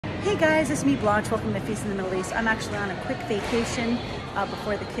Hey guys, it's me Blanche. Welcome to Feast in the Middle East. I'm actually on a quick vacation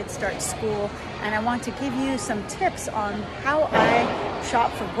before the kids start school, and I want to give you some tips on how I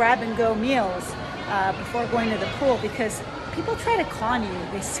shop for grab-and-go meals before going to the pool, because people try to con you,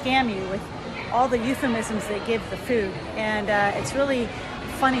 they scam you with all the euphemisms they give the food, and it's really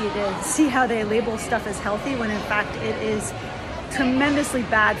funny to see how they label stuff as healthy when in fact it is tremendously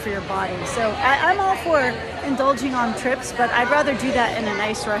bad for your body. So I'm all for indulging on trips, but I'd rather do that in a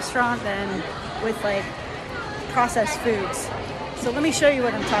nice restaurant than with like processed foods. So let me show you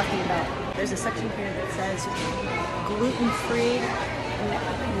what I'm talking about. There's a section here that says gluten-free,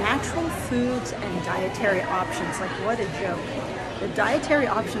 natural foods and dietary options. Like, what a joke. The dietary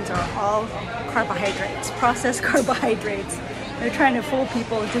options are all carbohydrates, processed carbohydrates. They're trying to fool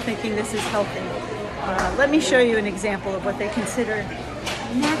people into thinking this is healthy. Let me show you an example of what they consider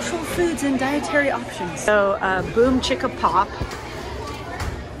natural foods and dietary options. So Boom Chicka Pop,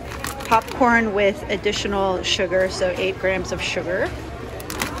 popcorn with additional sugar, so 8 grams of sugar.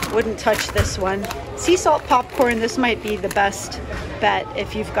 Wouldn't touch this one. Sea salt popcorn, this might be the best bet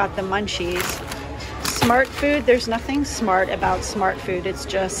if you've got the munchies. Smart food, there's nothing smart about smart food. It's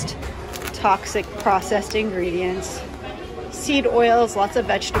just toxic processed ingredients. Seed oils, lots of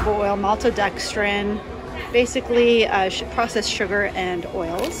vegetable oil, maltodextrin, basically processed sugar and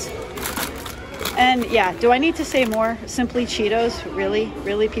oils. And yeah, do I need to say more? Simply Cheetos,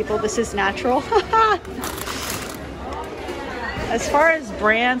 really people, this is natural. As far as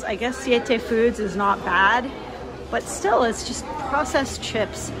brands, I guess Siete Foods is not bad, but still it's just processed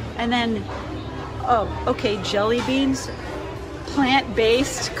chips. And then, oh, okay, jelly beans,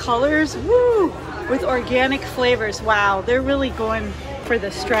 plant-based colors, woo! With organic flavors. Wow, they're really going for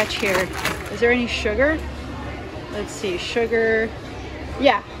the stretch here. Is there any sugar? Let's see, sugar.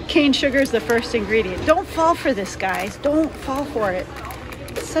 Yeah, cane sugar is the first ingredient. Don't fall for this, guys. Don't fall for it.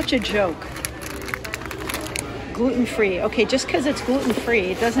 It's such a joke. Gluten-free. Okay, just because it's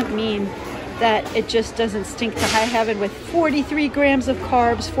gluten-free, it doesn't mean that it just doesn't stink to high heaven with 43 grams of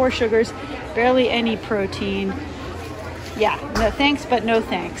carbs, 4 sugars, barely any protein. Yeah, no thanks, but no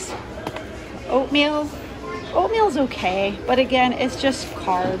thanks. Oatmeal's okay, but again, it's just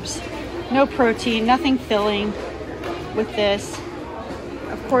carbs, no protein, nothing filling with this.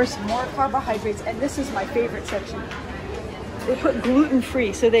 Of course, more carbohydrates, and this is my favorite section. They put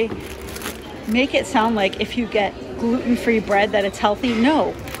gluten-free, so they make it sound like if you get gluten-free bread that it's healthy.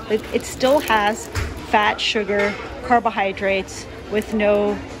 No, it still has fat, sugar, carbohydrates with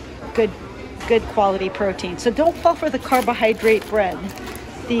no good quality protein. So don't fall for the carbohydrate bread.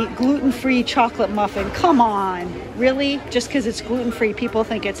 The gluten-free chocolate muffin, come on, really? Just because it's gluten-free, people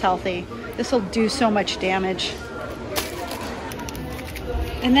think it's healthy. This will do so much damage.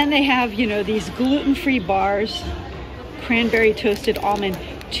 And then they have, you know, these gluten-free bars, cranberry toasted almond,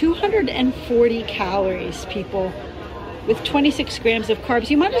 240 calories, people, with 26 grams of carbs.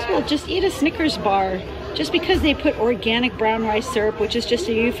 You might as well just eat a Snickers bar. Just because they put organic brown rice syrup, which is just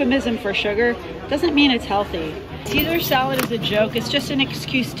a euphemism for sugar, doesn't mean it's healthy. Caesar salad is a joke. It's just an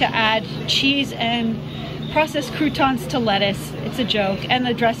excuse to add cheese and processed croutons to lettuce. It's a joke, and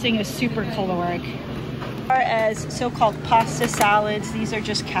the dressing is super caloric. As far as so-called pasta salads, these are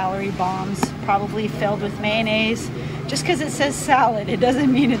just calorie bombs, probably filled with mayonnaise. Just because it says salad, it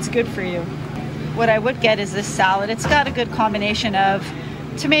doesn't mean it's good for you. What I would get is this salad. It's got a good combination of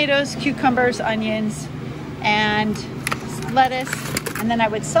tomatoes, cucumbers, onions, and lettuce, and then I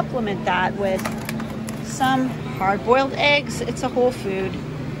would supplement that with some hard-boiled eggs. It's a whole food,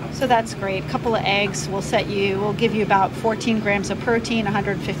 so that's great. A couple of eggs will give you about 14 grams of protein,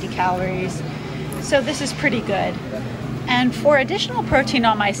 150 calories. So this is pretty good. And for additional protein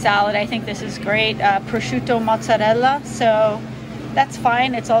on my salad, I think this is great. Prosciutto mozzarella, so that's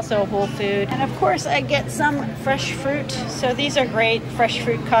fine. It's also a whole food. And of course I get some fresh fruit. So these are great, fresh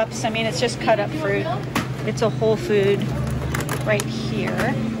fruit cups. I mean, it's just cut up fruit. It's a whole food right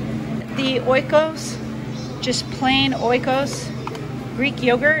here. The oikos, just plain oikos, Greek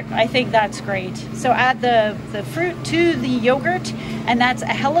yogurt, I think that's great. So add the fruit to the yogurt, and that's a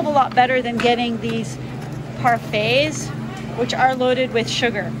hell of a lot better than getting these parfaits, which are loaded with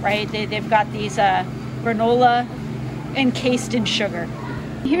sugar, right? They've got these granola encased in sugar.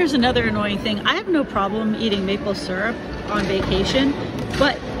 Here's another annoying thing. I have no problem eating maple syrup on vacation,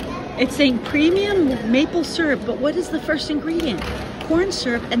 but it's saying premium maple syrup, but what is the first ingredient? Corn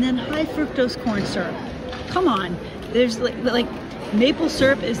syrup, and then high fructose corn syrup. Come on, there's like maple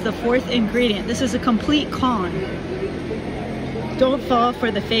syrup is the 4th ingredient. This is a complete con. Don't fall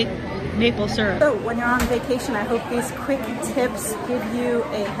for the fake maple syrup. So when you're on vacation, I hope these quick tips give you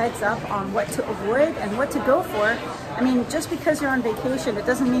a heads up on what to avoid and what to go for. I mean, just because you're on vacation, it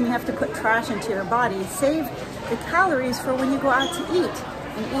doesn't mean you have to put trash into your body. Save the calories for when you go out to eat,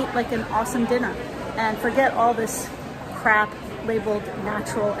 and eat like an awesome dinner. And forget all this crap labeled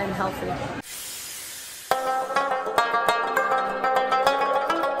natural and healthy.